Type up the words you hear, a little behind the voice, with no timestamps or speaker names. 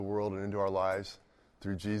the world and into our lives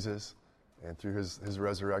through Jesus and through his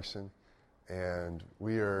resurrection. And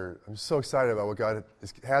I'm so excited about what God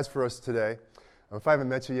has for us today. If I haven't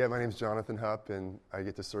met you yet, my name is Jonathan Hupp, and I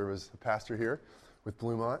get to serve as the pastor here with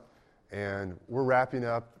Bluemont. And we're wrapping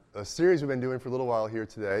up a series we've been doing for a little while here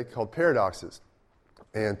today called Paradoxes.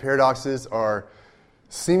 And paradoxes are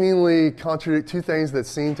seemingly two things that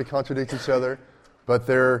seem to contradict each other, but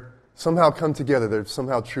they're somehow come together. They're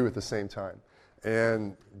somehow true at the same time.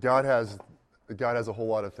 And God has a whole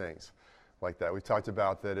lot of things like that. We talked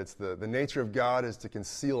about that it's the nature of God is to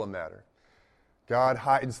conceal a matter. God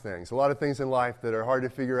hides things. A lot of things in life that are hard to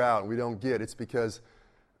figure out and we don't get. It's because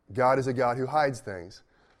God is a God who hides things.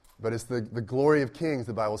 But it's the glory of kings,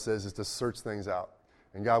 the Bible says, is to search things out.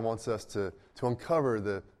 And God wants us to uncover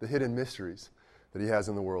the hidden mysteries that he has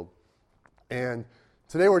in the world. And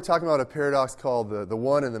today we're talking about a paradox called the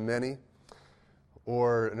one and the many.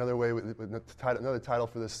 Or another title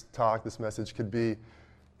for this talk, this message, could be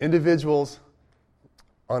individuals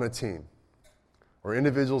on a team. Or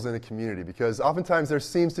individuals in a community. Because oftentimes there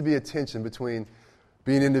seems to be a tension between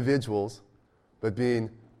being individuals but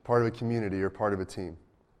being part of a community or part of a team.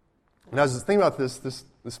 And I was just thinking about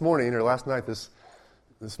this morning or last night, this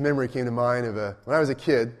memory came to mind of when I was a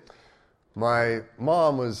kid. My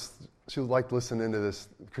mom she liked listening to this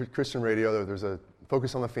Christian radio. There's a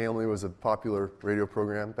Focus on the Family was a popular radio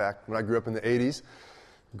program back when I grew up in the 80s.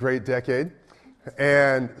 Great decade.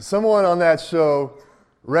 And someone on that show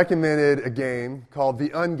recommended a game called The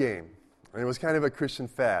Ungame. And it was kind of a Christian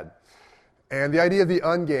fad. And the idea of The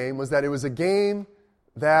Ungame was that it was a game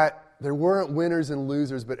that there weren't winners and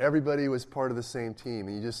losers, but everybody was part of the same team.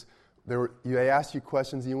 And they asked you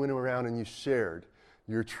questions, and you went around and you shared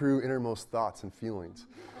your true innermost thoughts and feelings.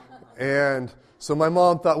 And so my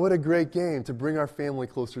mom thought, what a great game to bring our family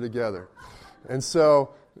closer together. And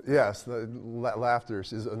so, yes, laughter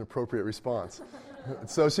is an appropriate response.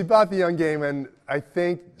 So she bought The Ungame, and I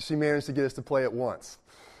think she managed to get us to play it once.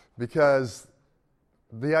 Because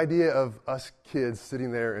the idea of us kids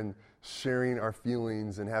sitting there and sharing our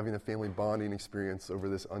feelings and having a family bonding experience over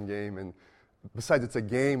this Ungame, and besides it's a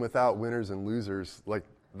game without winners and losers, like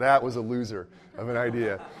that was a loser of an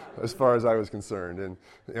idea as far as I was concerned. And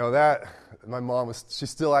that my mom she's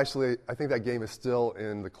still actually, I think that game is still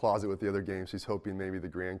in the closet with the other games. She's hoping maybe the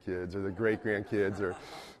grandkids or the great grandkids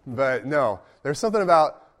but no, there's something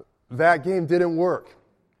about that game didn't work.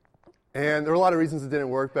 And there are a lot of reasons it didn't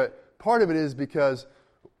work, but part of it is because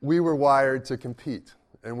we were wired to compete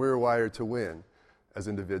and we were wired to win as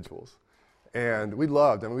individuals. And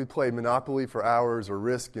we played Monopoly for hours or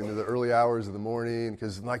Risk into the early hours of the morning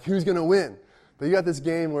because, who's going to win? But you got this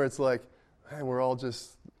game where it's like, man, we're all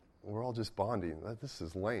just bonding. This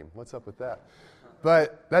is lame. What's up with that?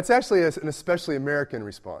 But that's actually an especially American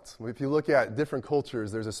response. If you look at different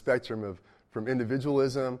cultures, there's a spectrum from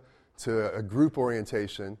individualism to a group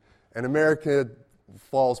orientation. And America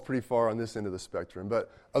falls pretty far on this end of the spectrum.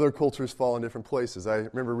 But other cultures fall in different places. I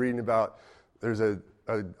remember reading about there's an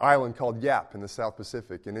island called Yap in the South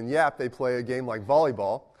Pacific. And in Yap, they play a game like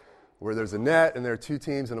volleyball, where there's a net and there are two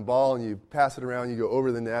teams and a ball, and you pass it around, you go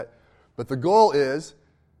over the net. But the goal is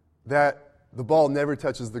that the ball never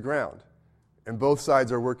touches the ground. And both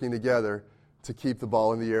sides are working together to keep the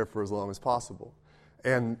ball in the air for as long as possible.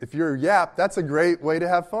 And if you're Yap, that's a great way to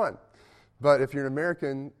have fun. But if you're an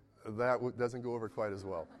American, that doesn't go over quite as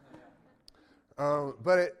well.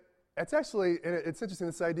 But it's interesting,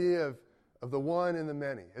 this idea of the one and the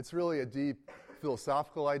many. It's really a deep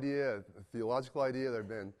philosophical idea, a theological idea. There have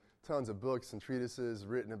been tons of books and treatises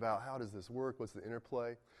written about how does this work, what's the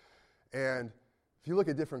interplay. And if you look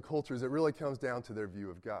at different cultures, it really comes down to their view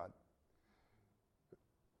of God.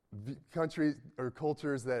 Countries or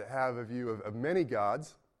cultures that have a view of many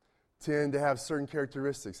gods tend to have certain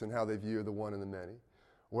characteristics in how they view the one and the many.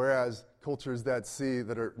 Whereas cultures that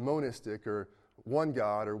are monistic or one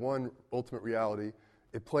God or one ultimate reality,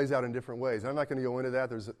 it plays out in different ways. I'm not going to go into that.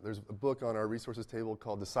 There's a book on our resources table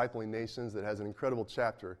called Discipling Nations that has an incredible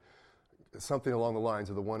chapter, something along the lines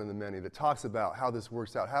of the one and the many, that talks about how this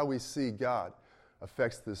works out, how we see God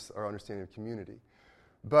affects our understanding of community.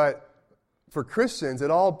 But for Christians,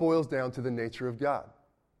 it all boils down to the nature of God.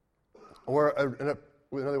 Or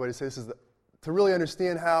another way to say this is to really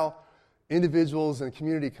understand how individuals and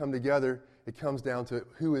community come together, it comes down to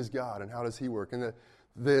who is God and how does he work. And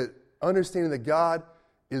the understanding that God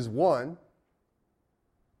is one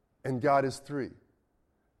and God is three.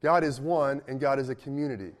 God is one and God is a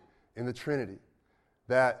community in the Trinity.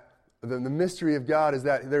 That the mystery of God is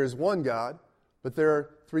that there is one God, but there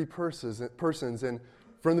are three persons. And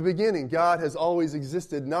from the beginning, God has always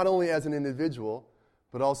existed not only as an individual,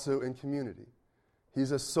 but also in community.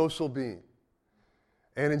 He's a social being.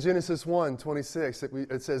 And in Genesis 1:26,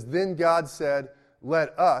 it says, "Then God said,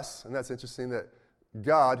 let us," and that's interesting that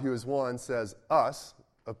God, who is one, says us,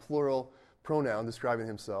 a plural pronoun describing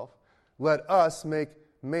himself, "let us make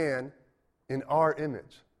man in our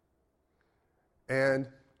image." And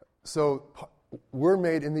so we're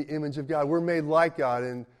made in the image of God. We're made like God,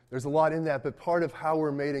 and there's a lot in that, but part of how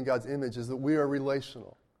we're made in God's image is that we are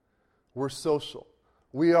relational. We're social.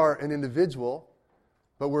 We are an individual,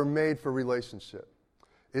 but we're made for relationship.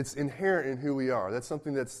 It's inherent in who we are. That's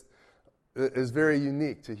something that is very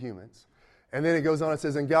unique to humans. And then it goes on, it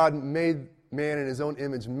says, "And God made man in his own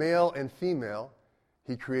image, male and female,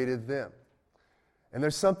 he created them." And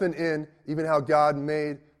there's something in even how God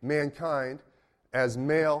made mankind as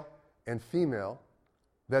male and female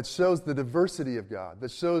that shows the diversity of God,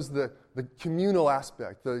 that shows the communal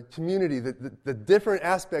aspect, the community, the different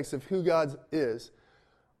aspects of who God is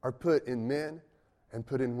are put in men and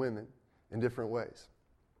put in women in different ways.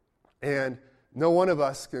 And no one of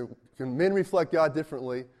us can men reflect God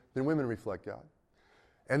differently than women reflect God.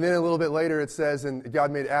 And then a little bit later it says, and God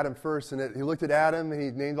made Adam first, and he looked at Adam and he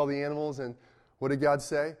named all the animals, and what did God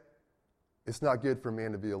say? "It's not good for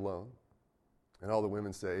man to be alone." And all the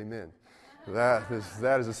women say, "Amen." That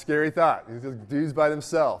is a scary thought. Dudes by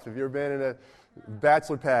themselves. If you've ever been in a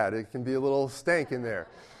bachelor pad, it can be a little stank in there.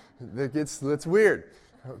 That's weird.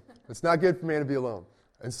 It's not good for man to be alone.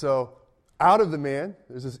 And so out of the man,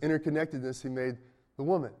 there's this interconnectedness. He made the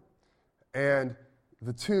woman. And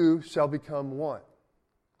the two shall become one.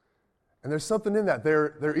 And there's something in that.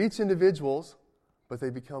 They're each individuals, but they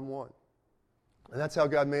become one. And that's how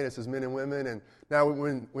God made us as men and women. And now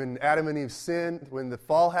when Adam and Eve sinned, when the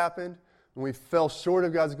fall happened, when we fell short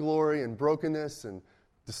of God's glory and brokenness and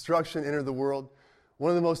destruction entered the world, one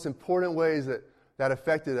of the most important ways that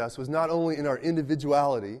affected us was not only in our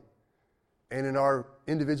individuality and in our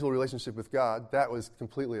individual relationship with God, that was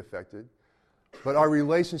completely affected, but our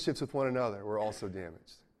relationships with one another were also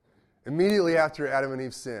damaged. Immediately after Adam and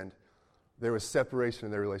Eve sinned, there was separation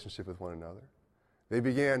in their relationship with one another. They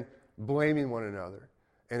began blaming one another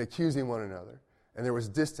and accusing one another. And there was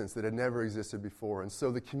distance that had never existed before. And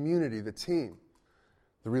so the community, the team,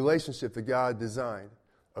 the relationship that God designed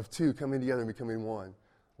of two coming together and becoming one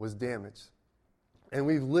was damaged. And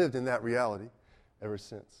we've lived in that reality ever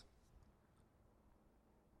since.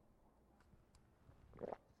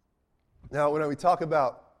 Now, when we talk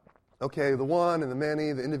about, the one and the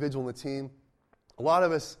many, the individual and the team, a lot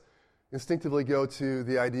of us instinctively go to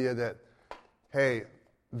the idea that, hey,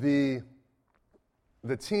 the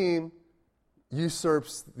team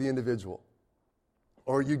usurps the individual.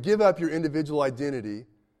 Or you give up your individual identity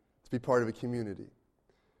to be part of a community.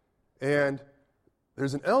 And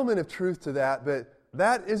there's an element of truth to that, but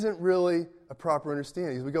that isn't really a proper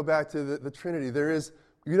understanding. As we go back to the Trinity,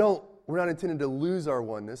 we're not intended to lose our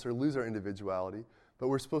oneness or lose our individuality, but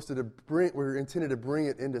we're intended to bring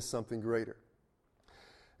it into something greater.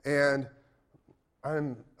 And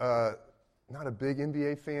I'm not a big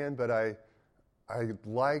NBA fan, but I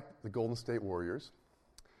like the Golden State Warriors,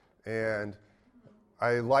 and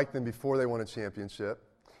I liked them before they won a championship.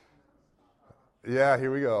 Yeah,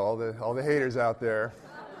 here we go, all the haters out there.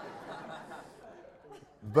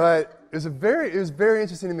 But it was very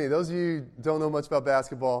interesting to me. Those of you who don't know much about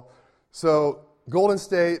basketball, so Golden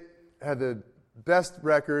State had the best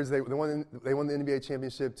records. They won the NBA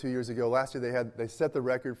championship 2 years ago. Last year they set the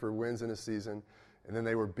record for wins in a season, and then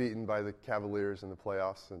they were beaten by the Cavaliers in the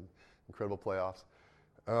playoffs, and incredible playoffs.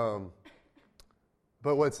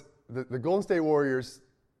 But the Golden State Warriors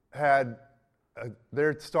had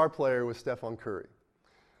their star player was Stephen Curry,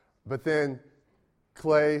 but then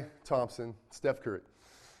Klay Thompson, Steph Curry,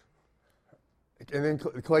 and then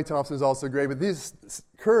Klay Thompson is also great. But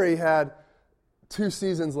Curry had 2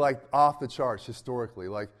 seasons like off the charts historically,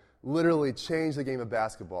 like literally changed the game of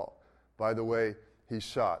basketball by the way he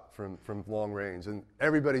shot from long range, and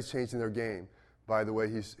everybody's changing their game by the way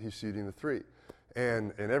he's shooting the three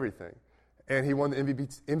and everything. And he won the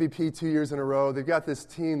MVP 2 years in a row. They've got this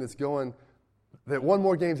team that won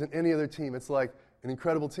more games than any other team. It's like an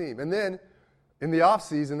incredible team. And then in the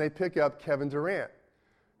offseason, they pick up Kevin Durant,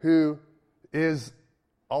 who is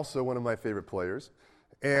also one of my favorite players.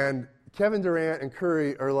 And Kevin Durant and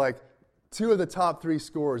Curry are like 2 of the top 3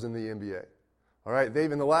 scorers in the NBA. All right,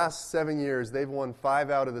 in the last 7 years, they've won 5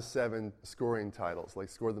 out of the 7 scoring titles, like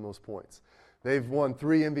scored the most points. They've won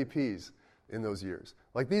 3 MVPs in those years.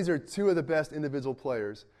 Like, these are 2 of the best individual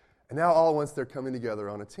players, and now all at once they're coming together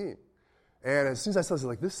on a team. And as soon as I saw this, I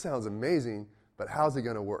was like, this sounds amazing, but how's it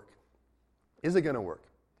going to work? Is it going to work?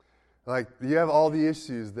 Like, you have all the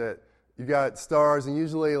issues that you got stars, and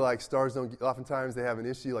usually, like, stars oftentimes they have an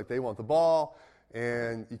issue, like they want the ball,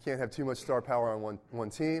 and you can't have too much star power on one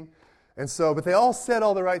team. And so, but they all said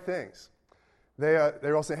all the right things.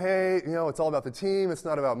 They're all saying, hey, it's all about the team, it's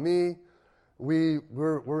not about me.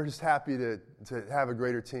 We're just happy to have a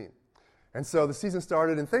greater team. And so the season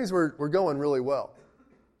started, and things were going really well.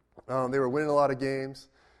 They were winning a lot of games,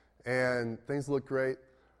 and things looked great.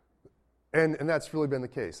 And that's really been the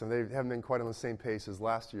case. And they haven't been quite on the same pace as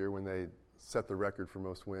last year when they set the record for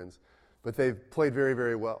most wins. But they've played very,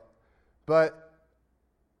 very well. But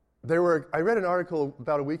I read an article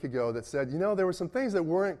about a week ago that said, there were some things that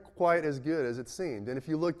weren't quite as good as it seemed. And if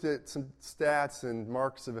you looked at some stats and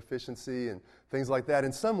marks of efficiency and things like that,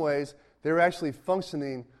 in some ways, they were actually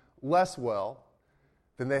functioning less well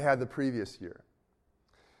than they had the previous year.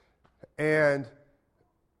 And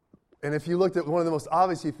if you looked at one of the most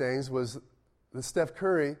obvious things was that Steph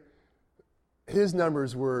Curry, his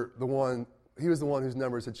numbers were he was the one whose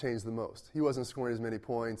numbers had changed the most. He wasn't scoring as many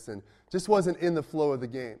points and just wasn't in the flow of the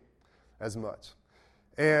game as much.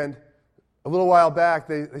 And a little while back,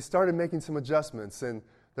 they started making some adjustments, and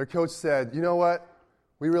their coach said, you know what?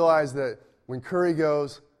 We realize that when Curry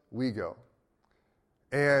goes, we go.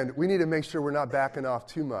 And we need to make sure we're not backing off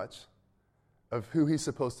too much of who he's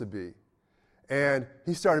supposed to be. And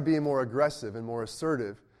he started being more aggressive and more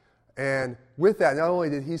assertive. And with that, not only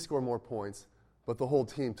did he score more points, but the whole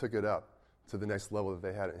team took it up to the next level that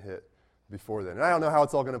they hadn't hit before then. And I don't know how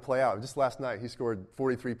it's all going to play out. Just last night, he scored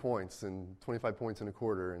 43 points and 25 points in a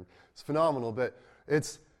quarter. And it's phenomenal. But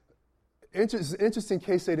it's an interesting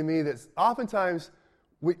case study to me that oftentimes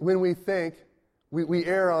when we think, we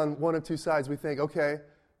err on one of two sides. We think, okay,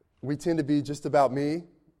 we tend to be just about me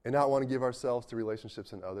and not want to give ourselves to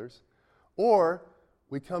relationships and others. Or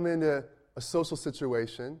we come into a social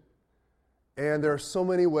situation, and there are so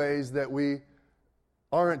many ways that we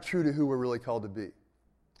aren't true to who we're really called to be. I mean,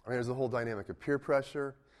 there's the whole dynamic of peer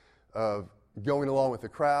pressure, of going along with the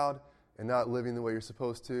crowd and not living the way you're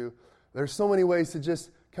supposed to. There's so many ways to just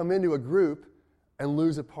come into a group and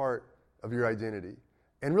lose a part of your identity.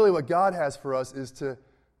 And really what God has for us is to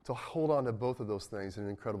hold on to both of those things in an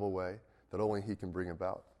incredible way that only He can bring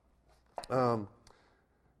about.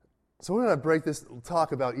 So we're going to break this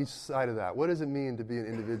talk about each side of that. What does it mean to be an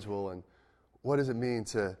individual, and what does it mean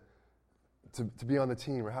to be on the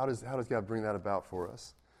team, or how does God bring that about for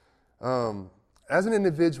us? As an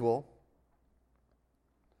individual,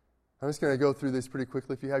 I'm just going to go through this pretty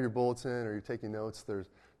quickly. If you have your bulletin or you're taking notes, there's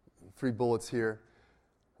 3 bullets here.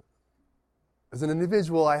 As an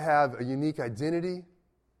individual, I have a unique identity,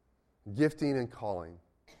 gifting, and calling.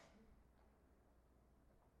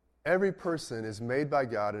 Every person is made by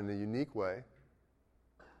God in a unique way.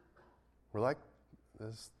 We're like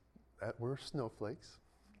this. We're snowflakes.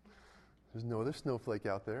 There's no other snowflake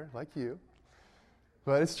out there like you.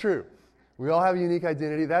 But it's true. We all have a unique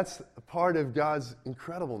identity. That's a part of God's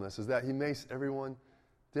incredibleness, is that He makes everyone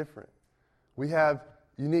different. We have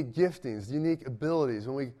unique giftings, unique abilities.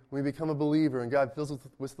 When we become a believer and God fills us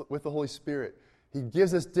with the Holy Spirit, He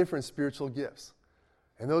gives us different spiritual gifts.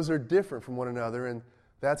 And those are different from one another, and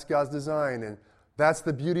that's God's design. And that's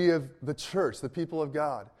the beauty of the church, the people of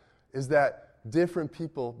God, is that different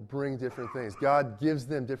people bring different things. God gives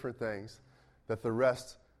them different things that the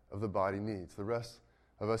rest of the body needs, the rest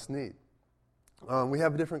of us need. We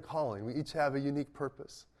have a different calling. We each have a unique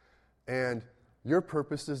purpose. And your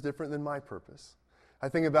purpose is different than my purpose. I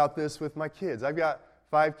think about this with my kids. I've got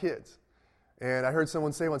 5 kids. And I heard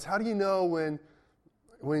someone say once, how do you know when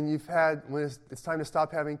it's time to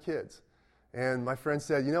stop having kids? And my friend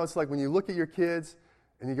said, it's like when you look at your kids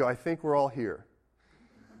and you go, I think we're all here.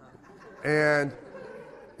 And,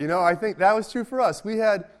 I think that was true for us. We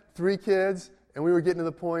had 3 kids, and we were getting to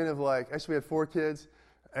the point of actually we had 4 kids,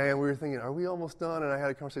 and we were thinking, are we almost done? And I had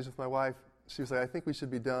a conversation with my wife. She was like, I think we should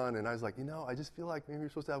be done. And I was like, I just feel like maybe we're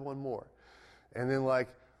supposed to have one more. And then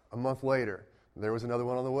a month later, there was another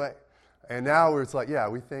one on the way. And now it's like, yeah,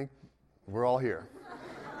 we think we're all here.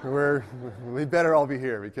 We better all be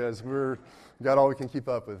here because we've got all we can keep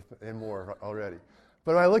up with and more already.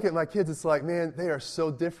 But when I look at my kids, it's like, man, they are so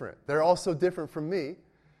different. They're all so different from me,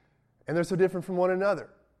 and they're so different from one another.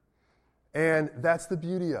 And that's the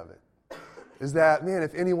beauty of it, is that, man,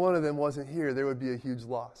 if any one of them wasn't here, there would be a huge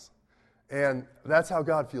loss. And that's how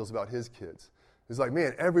God feels about His kids. It's like,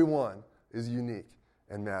 man, everyone is unique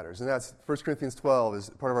and matters. And that's 1 Corinthians 12 is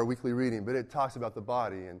part of our weekly reading, but it talks about the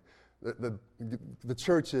body. And the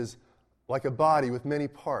church is like a body with many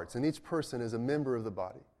parts, and each person is a member of the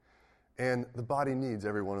body. And the body needs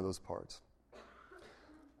every one of those parts.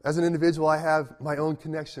 As an individual, I have my own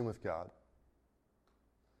connection with God.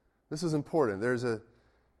 This is important. There's a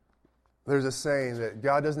there's a saying that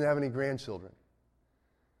God doesn't have any grandchildren.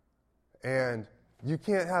 And you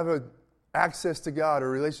can't have access to God or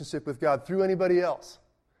a relationship with God through anybody else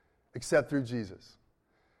except through Jesus.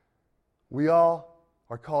 We all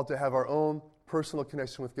are called to have our own personal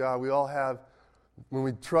connection with God. We all have, when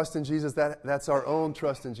we trust in Jesus, that's our own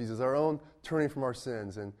trust in Jesus, our own turning from our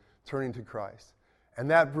sins and turning to Christ. And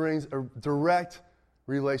that brings a direct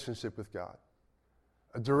relationship with God,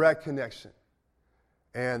 a direct connection.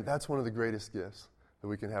 And that's one of the greatest gifts that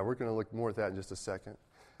we can have. We're going to look more at that in just a second.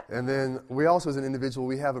 And then we also, as an individual,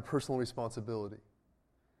 we have a personal responsibility.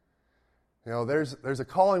 You know, there's a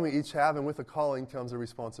calling we each have, and with a calling comes a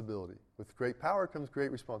responsibility. With great power comes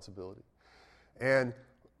great responsibility. And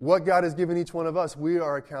what God has given each one of us, we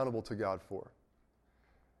are accountable to God for.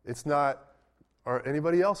 It's not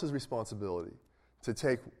anybody else's responsibility to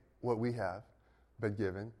take what we have been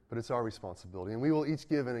given, but it's our responsibility. And we will each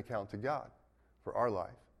give an account to God for our life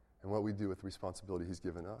and what we do with the responsibility He's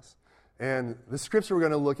given us. And the scripture we're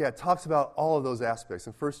going to look at talks about all of those aspects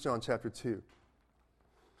in 1 John chapter 2,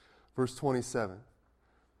 verse 27.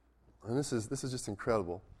 And this is just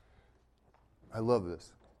incredible. I love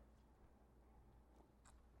this.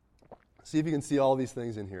 See if you can see all these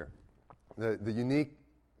things in here. The unique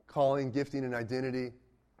calling, gifting, and identity,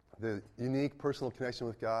 the unique personal connection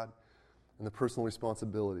with God, and the personal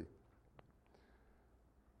responsibility.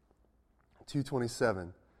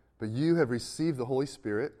 2:27. But you have received the Holy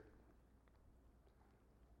Spirit,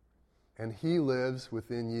 and He lives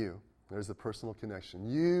within you. There's the personal connection.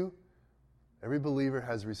 You, every believer,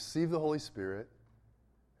 has received the Holy Spirit,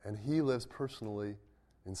 and He lives personally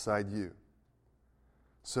inside you.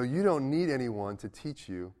 So you don't need anyone to teach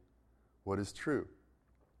you what is true.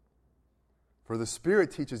 For the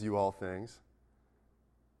Spirit teaches you all things,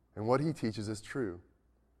 and what He teaches is true.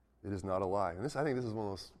 It is not a lie. And I think this is one of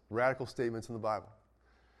the most radical statements in the Bible.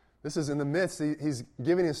 This is in the midst, He's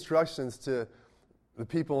giving instructions to the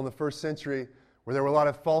people in the first century where there were a lot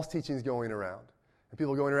of false teachings going around. And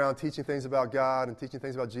people going around teaching things about God and teaching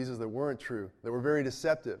things about Jesus that weren't true, that were very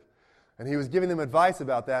deceptive. And He was giving them advice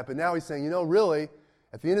about that, but now He's saying, really,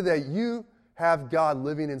 at the end of the day, you have God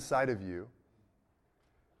living inside of you.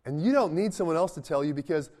 And you don't need someone else to tell you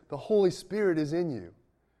because the Holy Spirit is in you.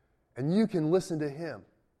 And you can listen to Him.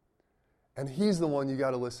 And He's the one you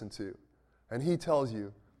got to listen to. And He tells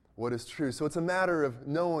you what is true. So it's a matter of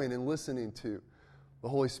knowing and listening to the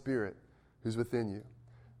Holy Spirit who's within you.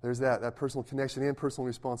 There's that personal connection and personal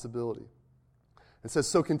responsibility. It says,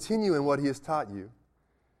 so continue in what He has taught you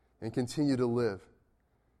and continue to live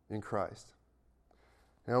in Christ.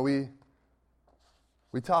 Now, we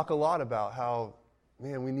talk a lot about how,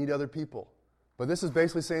 we need other people. But this is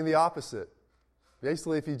basically saying the opposite.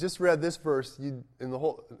 Basically, if you just read this verse and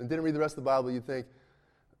didn't read the rest of the Bible, you'd think,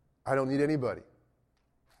 I don't need anybody.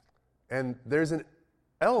 And there's an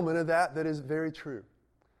element of that is very true.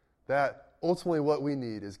 That ultimately what we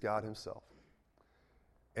need is God Himself.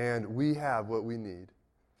 And we have what we need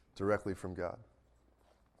directly from God.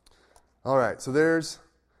 All right, so there's...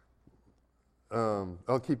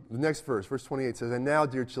 I'll keep the next verse 28 says, and now,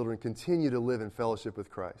 dear children, continue to live in fellowship with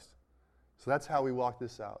Christ. So that's how we walk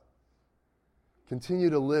this out. Continue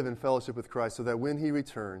to live in fellowship with Christ so that when He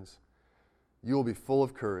returns, you will be full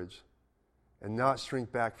of courage and not shrink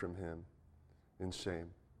back from Him in shame.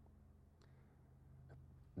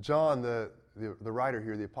 John, the writer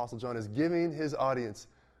here, the Apostle John, is giving his audience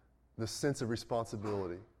the sense of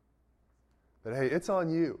responsibility. That, hey, it's on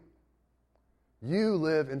you. You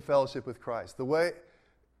live in fellowship with Christ.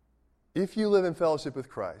 If you live in fellowship with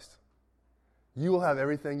Christ, you will have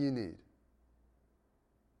everything you need.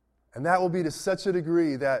 And that will be to such a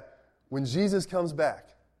degree that when Jesus comes back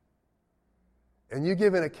and you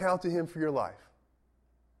give an account to Him for your life,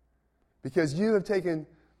 because you have taken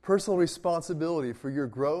personal responsibility for your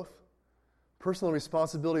growth, personal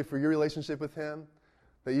responsibility for your relationship with Him,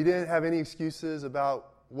 that you didn't have any excuses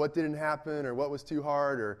about what didn't happen or what was too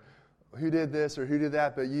hard or who did this or who did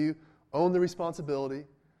that, but you own the responsibility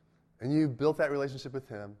and you built that relationship with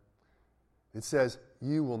Him. It says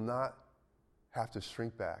you will not have to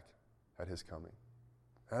shrink back at His coming.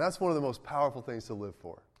 And that's one of the most powerful things to live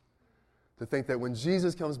for. To think that when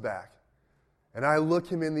Jesus comes back and I look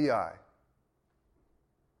Him in the eye,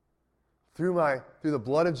 through the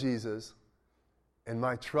blood of Jesus and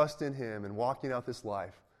my trust in Him and walking out this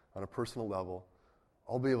life on a personal level,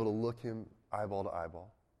 I'll be able to look Him eyeball to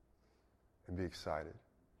eyeball and be excited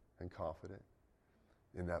and confident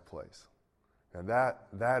in that place. And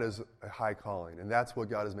that is a high calling, and that's what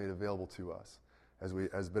God has made available to us.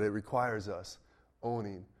 But it requires us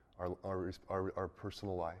owning our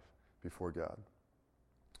personal life before God.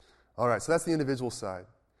 All right, so that's the individual side.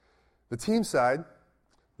 The team side,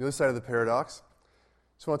 the other side of the paradox,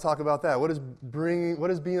 just want to talk about that. What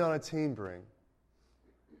does being on a team bring?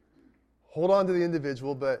 Hold on to the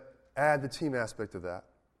individual, but add the team aspect of that.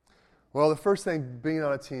 Well, the first thing being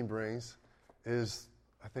on a team brings is,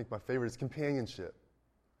 I think my favorite, is companionship.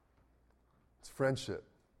 It's friendship.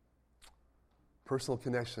 Personal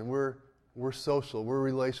connection. We're social. We're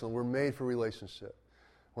relational. We're made for relationship.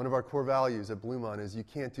 One of our core values at Bluemont is you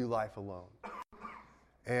can't do life alone.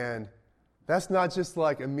 And that's not just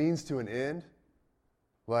like a means to an end,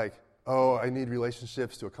 like, oh, I need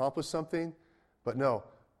relationships to accomplish something. But no,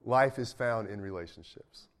 life is found in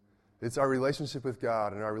relationships. It's our relationship with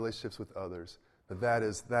God and our relationships with others. That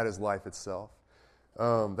is life itself.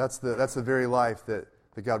 That's the very life that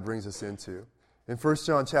God brings us into. In 1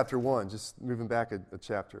 John chapter 1, just moving back a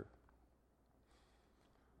chapter,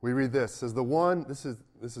 we read this. It says,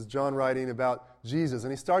 this is John writing about Jesus,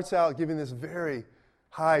 and he starts out giving this very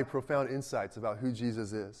high, profound insights about who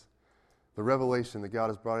Jesus is, the revelation that God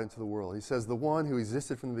has brought into the world. He says, the one who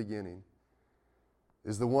existed from the beginning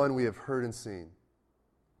is the one we have heard and seen.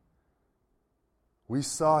 We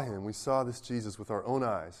saw him, we saw this Jesus with our own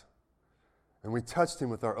eyes, and we touched him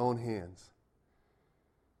with our own hands.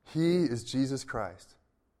 He is Jesus Christ,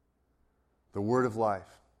 the Word of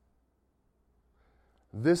life.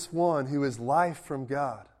 This one who is life from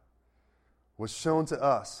God was shown to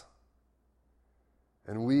us,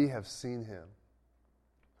 and we have seen him.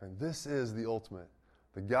 And this is the ultimate.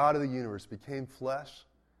 The God of the universe became flesh.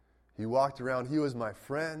 He walked around. He was my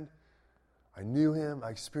friend. I knew him. I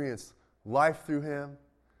experienced life through him.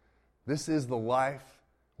 This is the life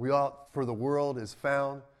for the world is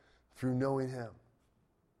found through knowing him.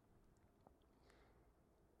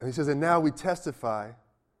 And he says, and now we testify.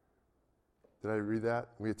 Did I read that?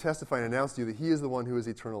 We testify and announce to you that he is the one who is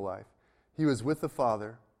eternal life. He was with the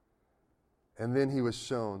Father, and then he was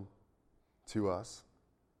shown to us.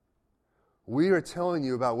 We are telling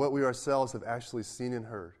you about what we ourselves have actually seen and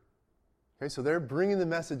heard. Okay, so they're bringing the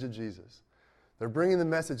message of Jesus. They're bringing the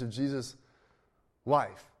message of Jesus'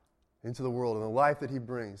 life into the world and the life that he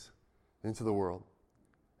brings into the world.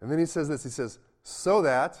 And then he says this. He says, so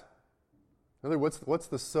that, in other words, what's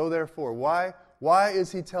the so there for? Why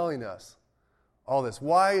is he telling us all this?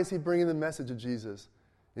 Why is he bringing the message of Jesus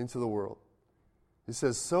into the world? He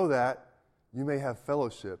says, so that you may have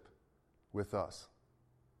fellowship with us.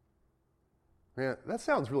 Man, that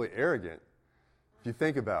sounds really arrogant if you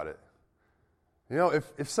think about it. You know,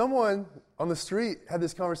 if someone on the street had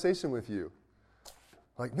this conversation with you,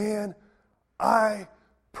 like, man, I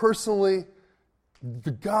personally,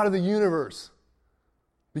 the God of the universe,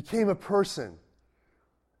 became a person.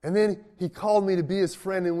 And then he called me to be his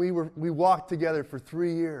friend, and we walked together for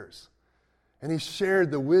 3 years. And he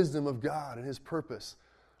shared the wisdom of God and his purpose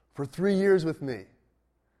for 3 years with me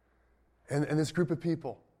and this group of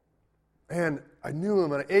people. And I knew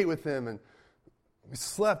him, and I ate with him, and we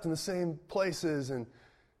slept in the same places and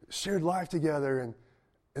shared life together. And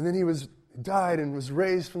then he died and was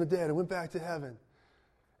raised from the dead and went back to heaven.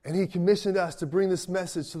 And he commissioned us to bring this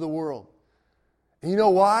message to the world. And you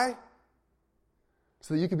know why?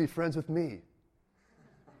 So that you could be friends with me.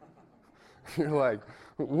 You're like,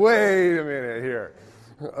 wait a minute here.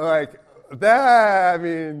 Like, that, I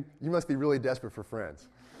mean, you must be really desperate for friends.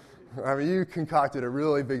 I mean, you concocted a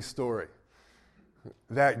really big story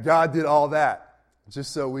that God did all that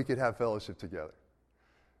just so we could have fellowship together.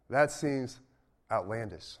 That seems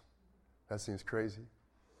outlandish. That seems crazy.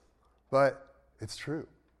 But it's true.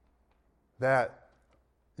 That,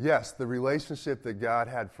 yes, the relationship that God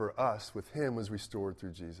had for us with him was restored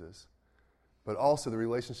through Jesus. But also the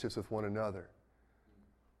relationships with one another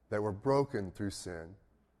that were broken through sin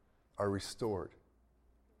are restored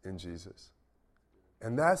in Jesus.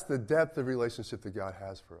 And that's the depth of relationship that God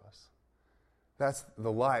has for us. That's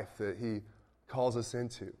the life that he calls us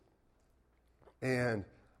into. And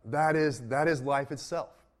that is life itself.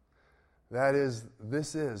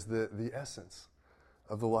 This is the essence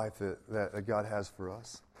of the life that God has for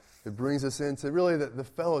us. It brings us into really the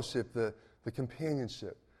fellowship, the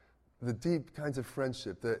companionship, the deep kinds of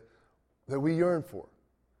friendship that we yearn for,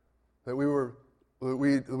 that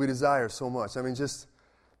we desire so much. I mean, just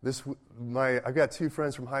this. I've got 2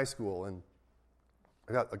 friends from high school, and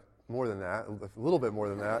I got more than that, a little bit more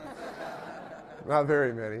than that, not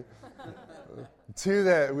very many. 2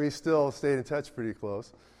 that we still stayed in touch pretty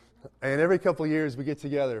close, and every couple of years we get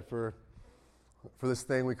together for this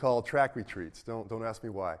thing we call track retreats. Don't ask me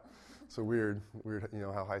why. So weird, you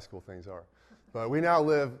know how high school things are. But we now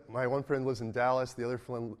my one friend lives in Dallas, the other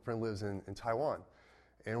friend lives in Taiwan.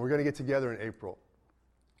 And we're going to get together in April.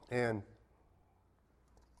 And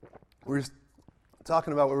we're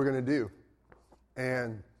talking about what we're going to do.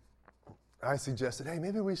 And I suggested, hey,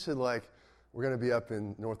 maybe we should, we're going to be up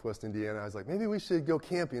in northwest Indiana. I was like, maybe we should go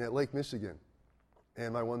camping at Lake Michigan.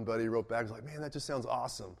 And my one buddy wrote back, was like, man, that just sounds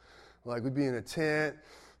awesome. Like, we'd be in a tent,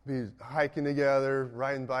 be hiking together,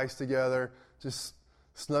 riding bikes together, just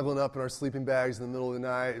snuggling up in our sleeping bags in the middle of the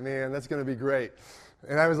night. Man, that's going to be great.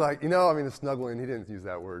 And I was like, the snuggling, he didn't use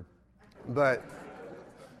that word. But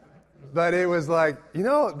it was like,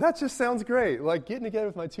 that just sounds great. Like getting together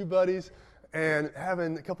with my two buddies and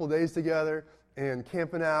having a couple of days together and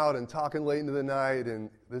camping out and talking late into the night, and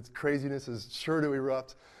this craziness is sure to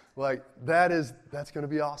erupt. Like, that's going to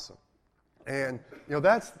be awesome. And,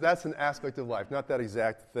 that's an aspect of life, not that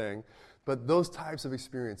exact thing, but those types of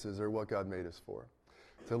experiences are what God made us for,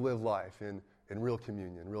 to live life in real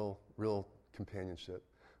communion, real companionship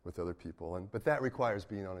with other people. But that requires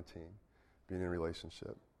being on a team, being in a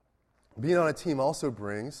relationship. Being on a team also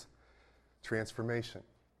brings transformation.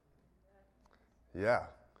 Yeah,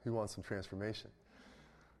 who wants some transformation?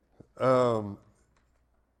 It's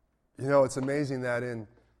amazing that in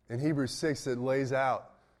Hebrews 6 it lays out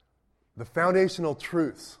the foundational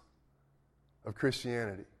truths of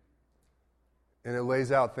Christianity. And it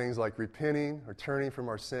lays out things like repenting or turning from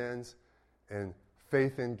our sins and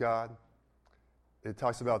faith in God. It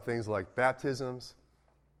talks about things like baptisms.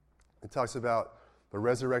 It talks about the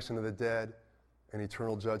resurrection of the dead and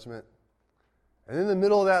eternal judgment. And in the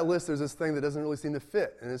middle of that list, there's this thing that doesn't really seem to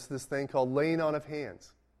fit, and it's this thing called laying on of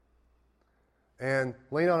hands. And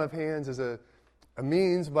laying on of hands is a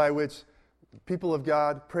means by which people of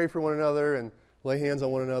God pray for one another and lay hands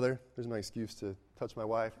on one another. There's my excuse to touch my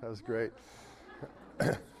wife. That was great.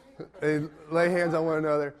 They lay hands on one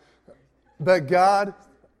another. But God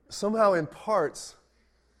somehow imparts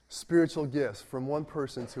spiritual gifts from one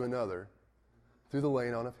person to another through the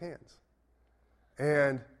laying on of hands.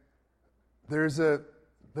 And there's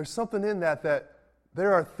something in that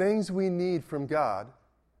there are things we need from God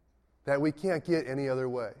that we can't get any other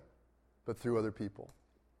way but through other people.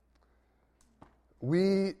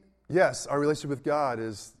 Yes, our relationship with God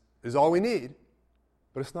is all we need,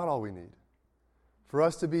 but it's not all we need. For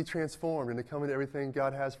us to be transformed and to come into everything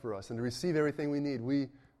God has for us and to receive everything we need, we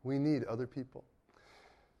need other people.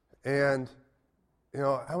 And,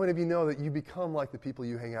 how many of you know that you become like the people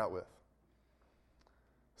you hang out with?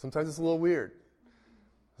 Sometimes it's a little weird.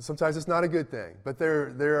 Sometimes it's not a good thing. But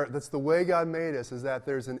that's the way God made us, is that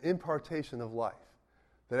there's an impartation of life.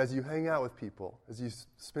 That as you hang out with people, as you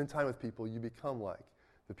spend time with people, you become like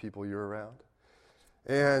the people you're around.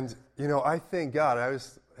 And, I thank God. I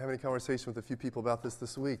was having a conversation with a few people about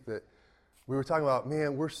this week, that we were talking about,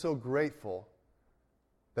 man, we're so grateful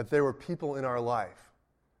that there were people in our life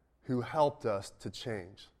who helped us to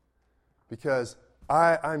change. Because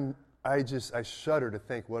I shudder to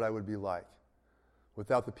think what I would be like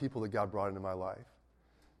without the people that God brought into my life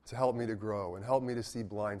to help me to grow and help me to see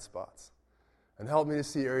blind spots and help me to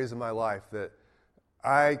see areas of my life that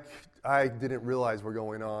I didn't realize were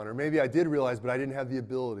going on, or maybe I did realize, but I didn't have the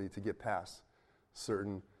ability to get past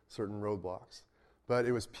certain roadblocks. But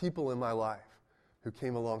it was people in my life who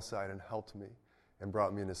came alongside and helped me and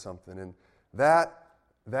brought me into something. And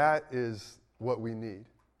that is what we need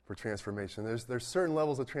for transformation. There's certain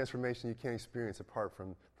levels of transformation you can't experience apart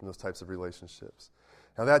from those types of relationships.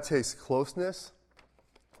 Now that takes closeness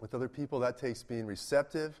with other people. That takes being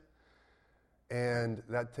receptive. And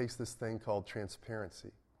that takes this thing called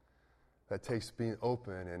transparency. That takes being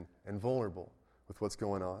open and vulnerable with what's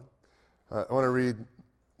going on. I want to read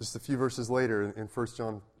just a few verses later in 1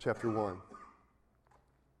 John chapter 1. It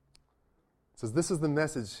says, "This is the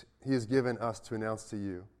message he has given us to announce to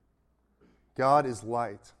you. God is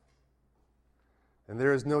light, and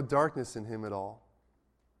there is no darkness in him at all.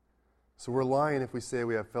 So we're lying if we say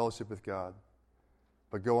we have fellowship with God,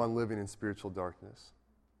 but go on living in spiritual darkness.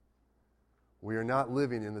 We are not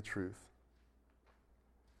living in the truth.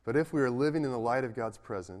 But if we are living in the light of God's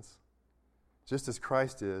presence, just as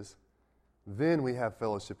Christ is, then we have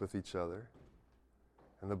fellowship with each other,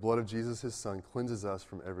 and the blood of Jesus, his Son, cleanses us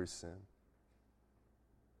from every sin."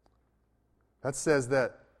 That says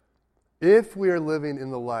that if we are living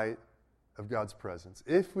in the light of God's presence,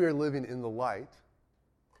 if we are living in the light,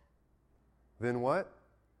 then what?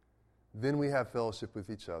 Then we have fellowship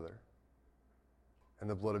with each other, and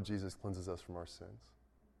the blood of Jesus cleanses us from our sins.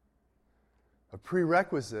 A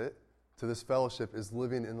prerequisite to this fellowship is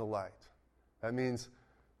living in the light. That means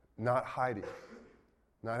not hiding,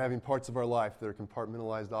 not having parts of our life that are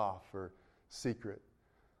compartmentalized off or secret,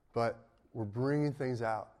 but we're bringing things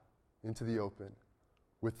out into the open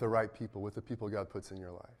with the right people, with the people God puts in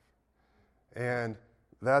your life. And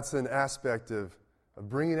that's an aspect of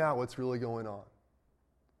bringing out what's really going on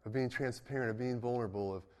of being transparent, of being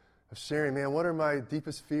vulnerable, of sharing, man, what are my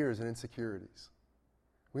deepest fears and insecurities?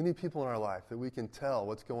 We need people in our life that we can tell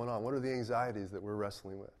what's going on. What are the anxieties that we're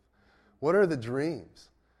wrestling with? What are the dreams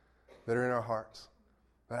that are in our hearts?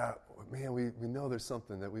 Man, we know there's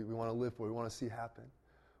something that we want to live for, we want to see happen.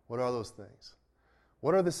 What are those things?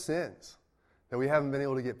 What are the sins that we haven't been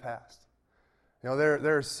able to get past? You know,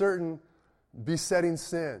 there are certain besetting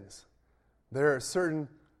sins. There are certain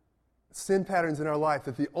sin patterns in our life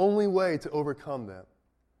that the only way to overcome them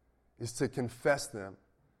is to confess them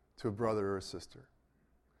to a brother or a sister.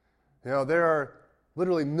 You know, there are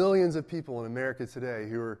literally millions of people in America today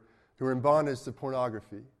who are in bondage to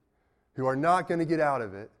pornography, who are not going to get out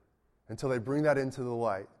of it until they bring that into the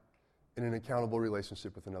light in an accountable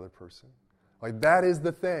relationship with another person. Like, that is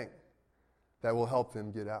the thing that will help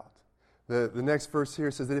them get out. The next verse here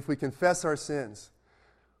says that if we confess our sins,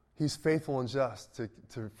 He's faithful and just to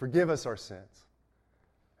forgive us our sins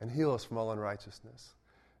and heal us from all unrighteousness.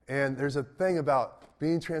 And there's a thing about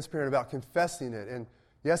being transparent, about confessing it. And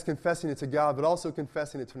yes, confessing it to God, but also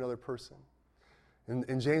confessing it to another person.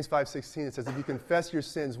 In James 5:16, it says, if you confess your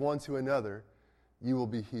sins one to another, you will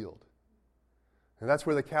be healed. And that's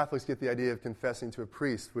where the Catholics get the idea of confessing to a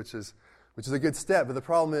priest, which is a good step. But the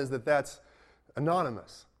problem is that that's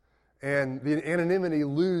anonymous. And the anonymity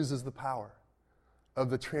loses the power of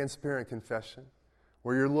the transparent confession,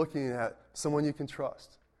 where you're looking at someone you can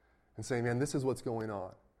trust and saying, man, this is what's going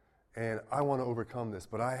on. And I want to overcome this,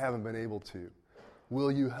 but I haven't been able to.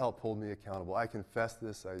 Will you help hold me accountable? I confess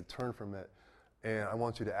this, I turn from it, and I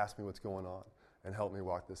want you to ask me what's going on and help me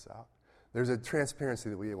walk this out. There's a transparency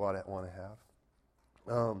that we want to have.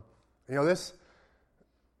 You know,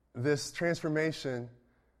 this transformation,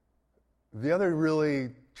 the other really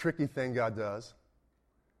tricky thing God does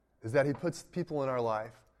is that He puts people in our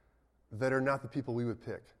life that are not the people we would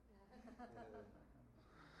pick.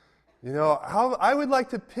 You know, I would like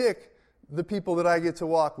to pick the people that I get to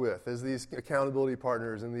walk with as these accountability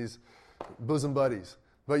partners and these bosom buddies.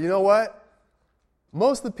 But you know what?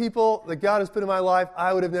 Most of the people that God has put in my life,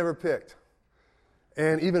 I would have never picked.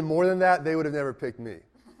 And even more than that, they would have never picked me.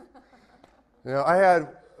 You know, I had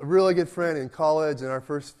a really good friend in college, in our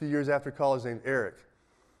first few years after college, named Eric.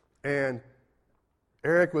 And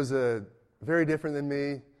Eric was very different than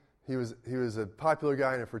me. He was a popular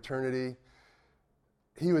guy in a fraternity.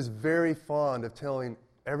 He was very fond of telling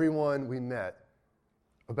everyone we met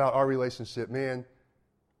about our relationship. Man,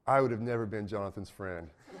 I would have never been Jonathan's friend,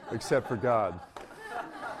 except for God.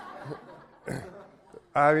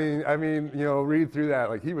 I mean, you know, read through that.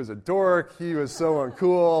 Like, he was a dork. He was so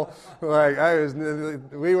uncool. Like,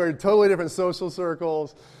 we were in totally different social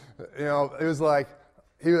circles. You know, it was like,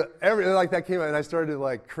 everything like that came out, and I started to,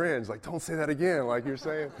 like, cringe. Like, don't say that again, like you're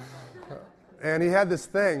saying. And he had this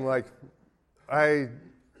thing, like,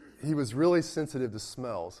 he was really sensitive to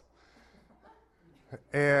smells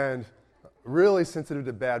and really sensitive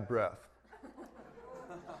to bad breath.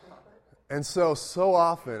 And so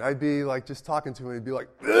often I'd be like just talking to him and he'd be like,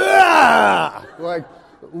 "Ah!" Like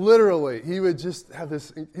literally, he would just have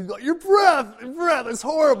this, he'd be like, your breath is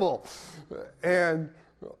horrible. And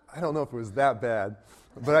I don't know if it was that bad,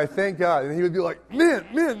 but I thank God. And he would be like, mint.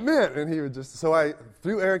 And he would just,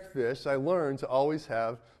 through Eric Fish, I learned to always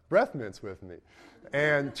have breath mints with me.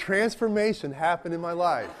 And transformation happened in my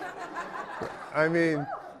life. I mean,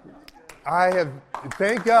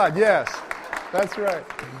 thank God, yes, that's right.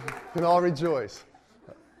 Can all rejoice.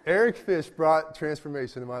 Eric Fish brought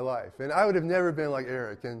transformation in my life. And I would have never been like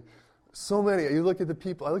Eric. And so many, I look at the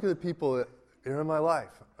people that are in my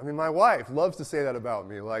life. I mean, my wife loves to say that about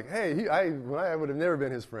me. Like, hey, I would have never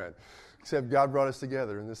been his friend. Except God brought us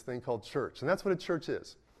together in this thing called church. And that's what a church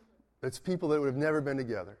is. It's people that would have never been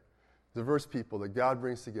together. Diverse people that God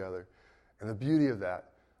brings together. And the beauty of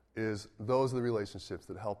that is those are the relationships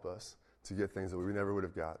that help us to get things that we never would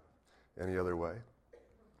have got any other way.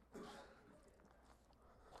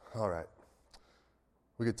 All right.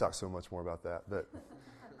 We could talk so much more about that, but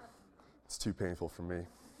it's too painful for me.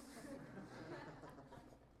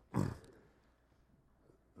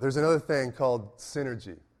 There's another thing called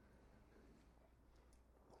synergy.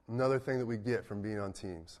 Another thing that we get from being on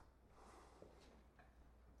teams.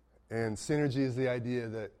 And synergy is the idea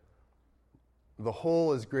that the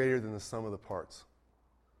whole is greater than the sum of the parts.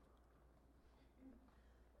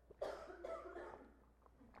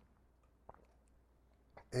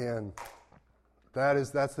 And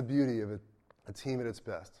that's the beauty of a team at its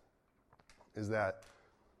best, is that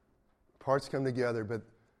parts come together, but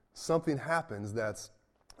something happens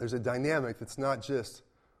there's a dynamic that's not just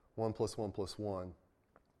 1 + 1 + 1,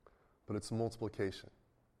 but it's multiplication.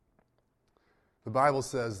 The Bible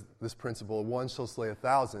says this principle, one shall slay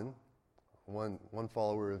 1,000, one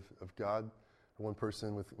follower of God, one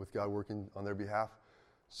person with God working on their behalf,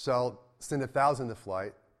 shall send 1,000 to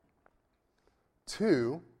flight.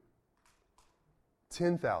 2,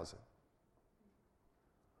 10,000.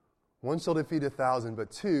 One shall defeat 1,000, but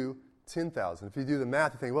 2, 10,000. If you do the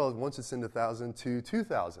math, you think, well, one should send 1,000, 2,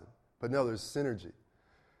 2,000. But no, there's synergy.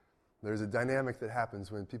 There's a dynamic that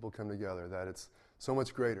happens when people come together that it's so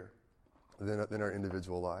much greater than our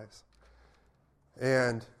individual lives.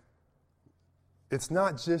 And it's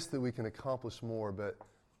not just that we can accomplish more, but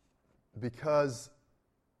because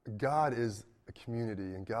God is a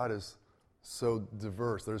community and God is so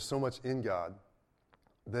diverse, there's so much in God,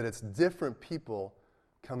 that it's different people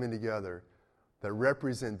coming together that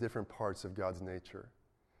represent different parts of God's nature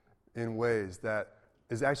in ways that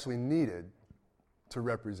is actually needed to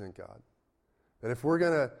represent God. That if we're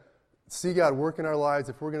going to see God work in our lives,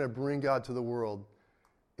 if we're going to bring God to the world,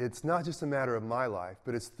 it's not just a matter of my life,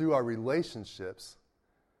 but it's through our relationships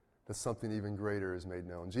that something even greater is made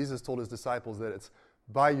known. Jesus told his disciples that it's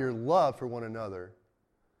by your love for one another,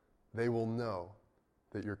 they will know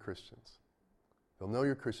that you're Christians. They'll know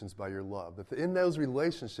you're Christians by your love. That in those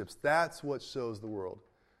relationships, that's what shows the world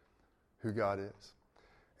who God is.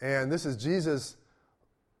 And this is Jesus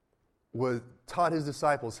taught his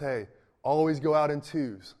disciples, hey, always go out in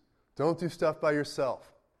twos. Don't do stuff by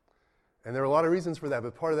yourself. And there are a lot of reasons for that,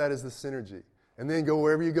 but part of that is the synergy. And then go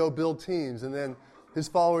wherever you go, build teams. And then his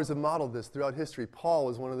followers have modeled this throughout history. Paul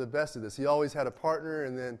was one of the best at this. He always had a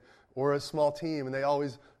partner or a small team, and they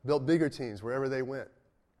always built bigger teams wherever they went.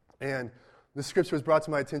 And this scripture was brought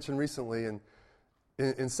to my attention recently in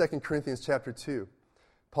 2 Corinthians chapter 2.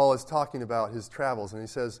 Paul is talking about his travels, and he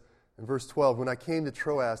says in verse 12, when I came to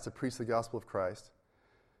Troas to preach the gospel of Christ,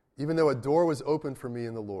 even though a door was opened for me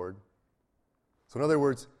in the Lord. So in other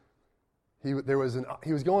words, he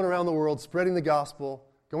was going around the world spreading the gospel,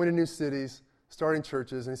 going to new cities, starting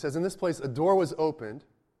churches, and he says in this place a door was opened.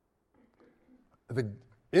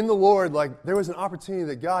 In the Lord, like there was an opportunity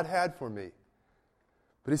that God had for me.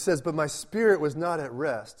 But he says, but my spirit was not at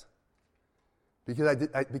rest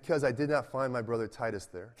because I did not find my brother Titus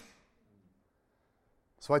there.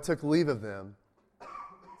 So I took leave of them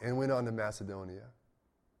and went on to Macedonia.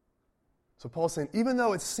 So Paul's saying, even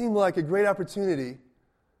though it seemed like a great opportunity,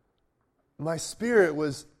 my spirit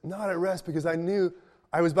was not at rest because I knew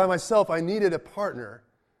I was by myself. I needed a partner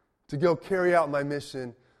to go carry out my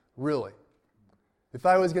mission really. If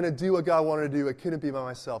I was going to do what God wanted to do, it couldn't be by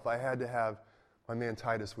myself. I had to have my man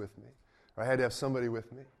Titus with me. Or I had to have somebody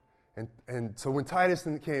with me. And so when Titus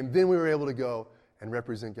came, then we were able to go and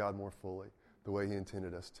represent God more fully the way he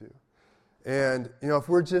intended us to. And, if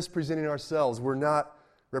we're just presenting ourselves, we're not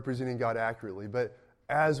representing God accurately. But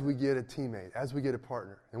as we get a teammate, as we get a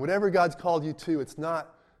partner, and whatever God's called you to, it's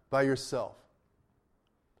not by yourself.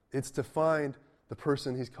 It's to find the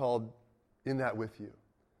person he's called in that with you.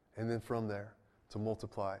 And then from there, to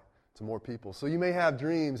multiply to more people. So you may have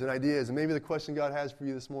dreams and ideas, and maybe the question God has for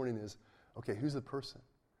you this morning is, okay, who's the person?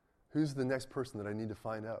 Who's the next person that I need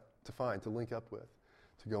to link up with,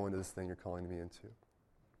 to go into this thing you're calling me into?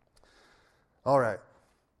 All right.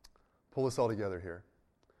 Pull this all together here.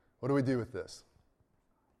 What do we do with this?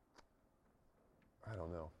 I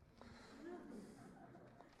don't know.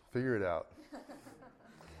 Figure it out.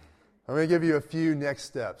 I'm going to give you a few next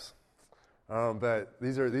steps. But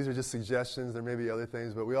these are just suggestions. There may be other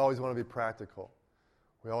things, but we always want to be practical.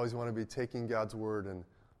 We always want to be taking God's word and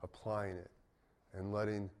applying it and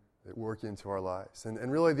letting it work into our lives.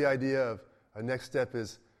 And really the idea of a next step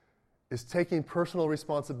is taking personal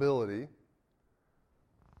responsibility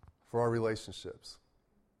for our relationships.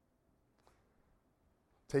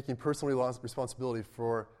 Taking personal responsibility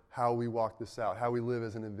for how we walk this out, how we live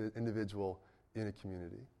as an individual in a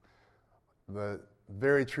community. The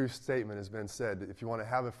very true statement has been said that if you want to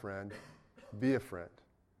have a friend, be a friend.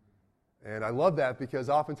 And I love that because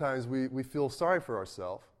oftentimes we feel sorry for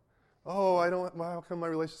ourselves. Oh, how come my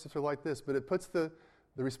relationships are like this? But it puts the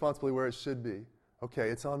responsibility where it should be. Okay,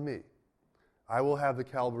 it's on me. I will have the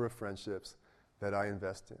caliber of friendships that I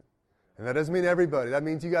invest in. And that doesn't mean everybody. That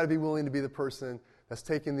means you got to be willing to be the person that's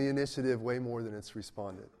taking the initiative way more than it's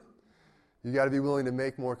responded. You got to be willing to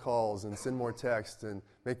make more calls and send more texts and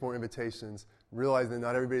make more invitations, realize that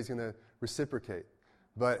not everybody's going to reciprocate.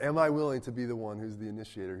 But am I willing to be the one who's the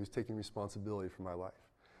initiator, who's taking responsibility for my life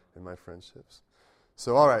and my friendships?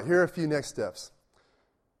 So, all right, here are a few next steps.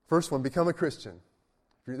 First one, become a Christian.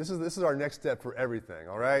 This is our next step for everything,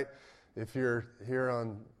 all right? If you're here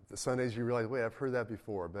on the Sundays, you realize, wait, I've heard that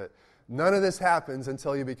before. But none of this happens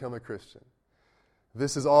until you become a Christian.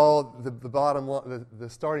 This is all the bottom line. The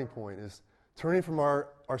starting point is Turning from our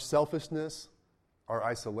selfishness, our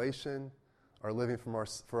isolation, our living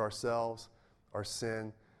for ourselves, our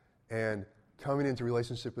sin, and coming into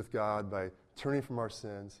relationship with God by turning from our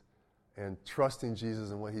sins and trusting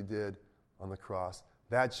Jesus and what he did on the cross.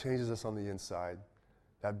 That changes us on the inside.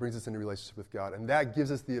 That brings us into relationship with God. And that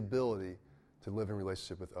gives us the ability to live in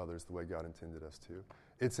relationship with others the way God intended us to.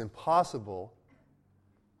 It's impossible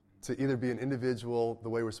to either be an individual the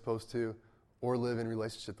way we're supposed to or live in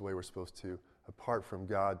relationship the way we're supposed to apart from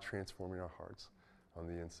God transforming our hearts on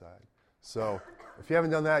the inside. So if you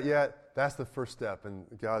haven't done that yet, that's the first step, and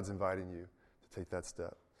God's inviting you to take that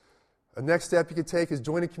step. A next step you could take is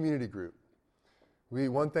join a community group.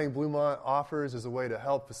 One thing Bluemont offers as a way to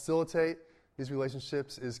help facilitate these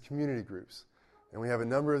relationships is community groups. And we have a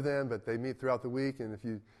number of them, but they meet throughout the week, and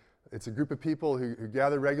it's a group of people who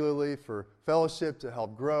gather regularly for fellowship, to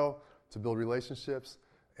help grow, to build relationships,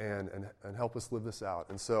 and help us live this out.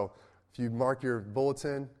 And so if you mark your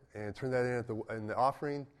bulletin and turn that in the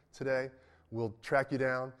offering today, we'll track you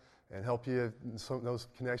down and help you in those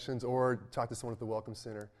connections, or talk to someone at the Welcome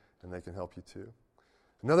Center, and they can help you too.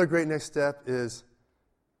 Another great next step is,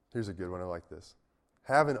 here's a good one, I like this.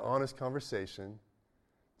 Have an honest conversation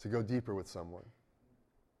to go deeper with someone.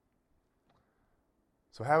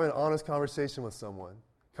 So have an honest conversation with someone.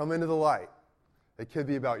 Come into the light. It could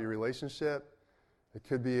be about your relationship. It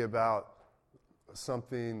could be about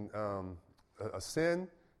something, a sin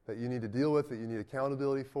that you need to deal with, that you need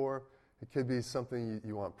accountability for. It could be something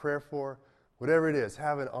you want prayer for. Whatever it is,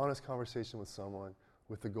 have an honest conversation with someone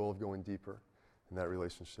with the goal of going deeper in that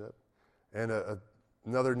relationship. And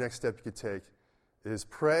another next step you could take is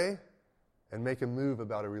pray and make a move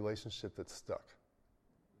about a relationship that's stuck.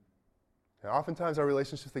 Now, oftentimes our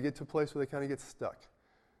relationships, they get to a place where they kind of get stuck.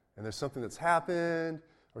 And there's something that's happened,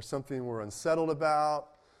 or something we're unsettled about,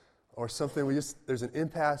 or something there's an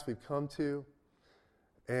impasse we've come to.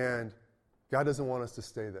 And God doesn't want us to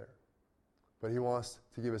stay there. But he wants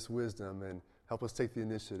to give us wisdom and help us take the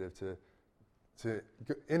initiative to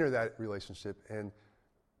enter that relationship and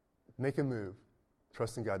make a move,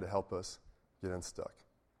 trusting God to help us get unstuck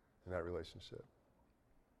in that relationship.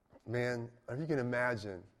 Man, if you can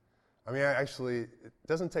imagine, it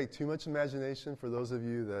doesn't take too much imagination for those of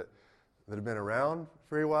you that have been around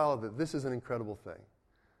for a while, that this is an incredible thing.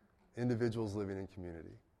 Individuals living in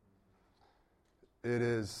community. It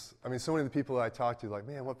is, so many of the people that I talked to, like,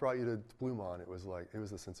 man, what brought you to Bluemont? It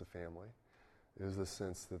was a sense of family. It was the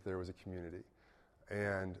sense that there was a community.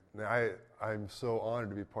 And I'm so honored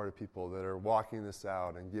to be part of people that are walking this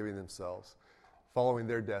out and giving themselves, following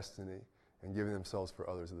their destiny, and giving themselves for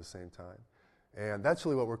others at the same time. And that's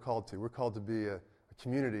really what we're called to. We're called to be a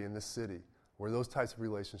community in this city where those types of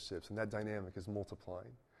relationships and that dynamic is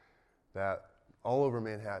multiplying. That all over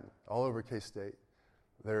Manhattan, all over K-State,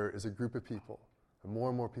 there is a group of people, and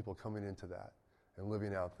more people coming into that and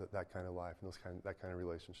living out that kind of life and that kind of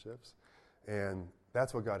relationships. And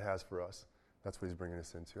that's what God has for us. That's what he's bringing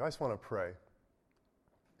us into. I just want to pray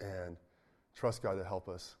and trust God to help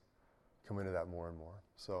us come into that more and more.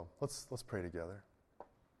 So let's pray together.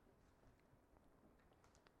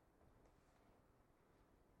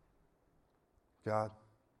 God,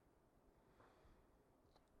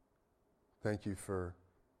 thank you for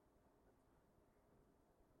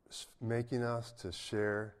making us to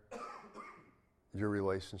share your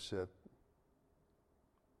relationship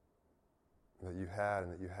that you had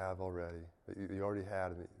and that you have already, that you already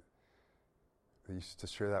had, and that you to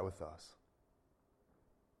share that with us.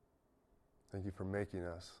 Thank you for making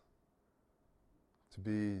us to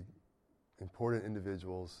be important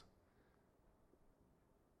individuals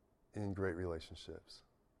in great relationships.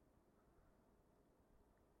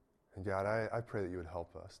 And God, I pray that you would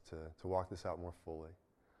help us to walk this out more fully.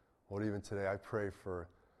 Lord, even today, I pray for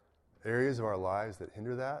areas of our lives that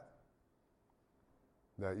hinder that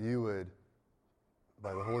you would,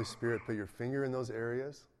 by the Holy Spirit, put your finger in those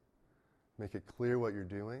areas, make it clear what you're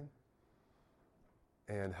doing,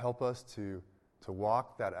 and help us to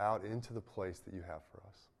walk that out into the place that you have for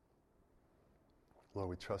us. Lord,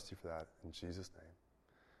 we trust you for that. In Jesus'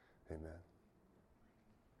 name, amen.